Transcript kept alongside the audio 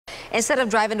Instead of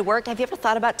driving to work, have you ever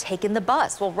thought about taking the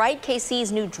bus? Well,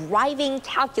 RideKC's new driving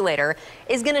calculator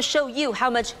is going to show you how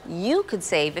much you could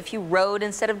save if you rode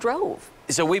instead of drove.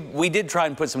 So we did try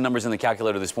and put some numbers in the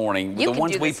calculator this morning. The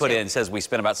ones we put in says we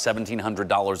spend about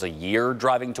 $1,700 a year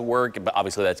driving to work, but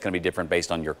obviously that's going to be different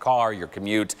based on your car, your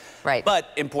commute. Right. But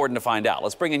important to find out.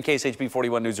 Let's bring in KSHB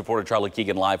 41 News reporter Charlie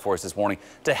Keegan live for us this morning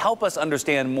to help us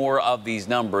understand more of these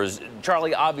numbers.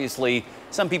 Charlie, obviously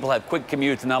some people have quick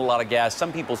commutes and not a lot of gas.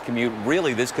 Some people's commute,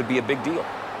 really, this could be a big deal.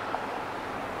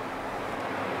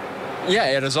 Yeah,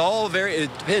 it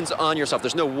depends on yourself.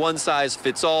 There's no one size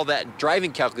fits all. That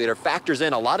driving calculator factors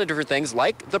in a lot of different things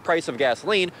like the price of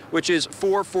gasoline, which is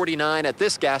 $4.49 at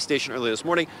this gas station earlier this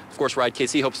morning. Of course,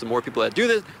 RideKC hopes the more people that do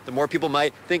this, the more people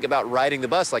might think about riding the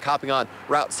bus, like hopping on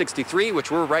Route 63,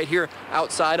 which we're right here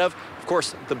outside of. Of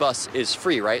course, the bus is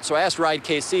free, right? So I asked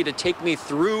RideKC to take me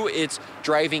through its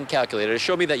driving calculator to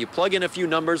show me that you plug in a few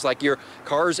numbers like your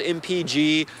car's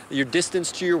MPG, your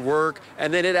distance to your work,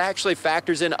 and then it actually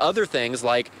factors in other things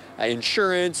like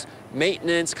insurance,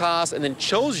 maintenance costs, and then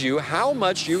shows you how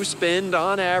much you spend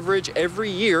on average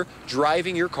every year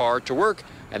driving your car to work.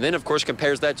 And then, of course,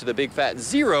 compares that to the big fat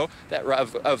zero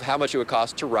of how much it would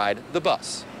cost to ride the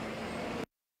bus.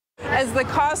 As the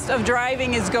cost of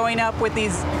driving is going up with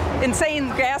these insane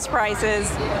gas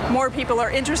prices, more people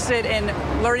are interested in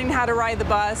learning how to ride the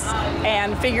bus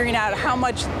and figuring out how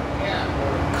much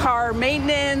car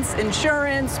maintenance,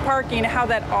 insurance, parking, how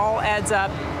that all adds up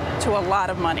to a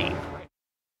lot of money.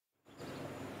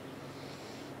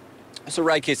 So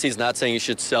RideKC is not saying you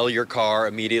should sell your car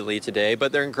immediately today,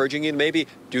 but they're encouraging you to maybe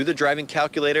do the driving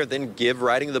calculator, then give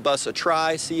riding the bus a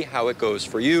try, see how it goes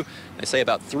for you. They say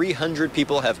about 300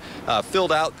 people have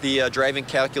filled out the driving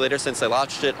calculator since they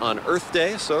launched it on Earth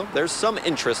Day, so there's some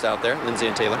interest out there. Lindsay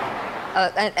and Taylor.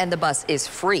 And the bus is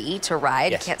free to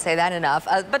ride. Yes. Can't say that enough.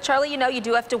 But Charlie, you know, you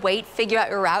do have to wait, figure out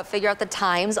your route, figure out the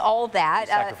times, all that.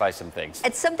 Sacrifice some things.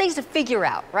 It's some things to figure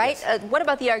out, right? Yes. What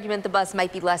about the argument the bus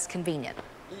might be less convenient?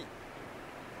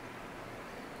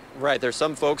 Right, there's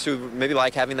some folks who maybe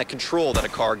like having that control that a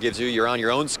car gives you. You're on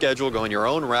your own schedule, going your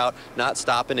own route, not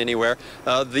stopping anywhere.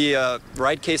 The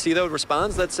RideKC, though,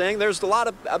 responds that saying there's a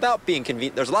lot about being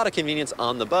convenient. There's a lot of convenience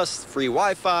on the bus, free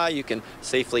Wi-Fi. You can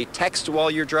safely text while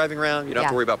you're driving around. You don't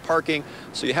have to worry about parking.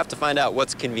 So you have to find out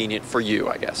what's convenient for you,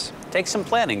 I guess. Takes some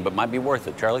planning, but might be worth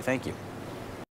it. Charlie, thank you.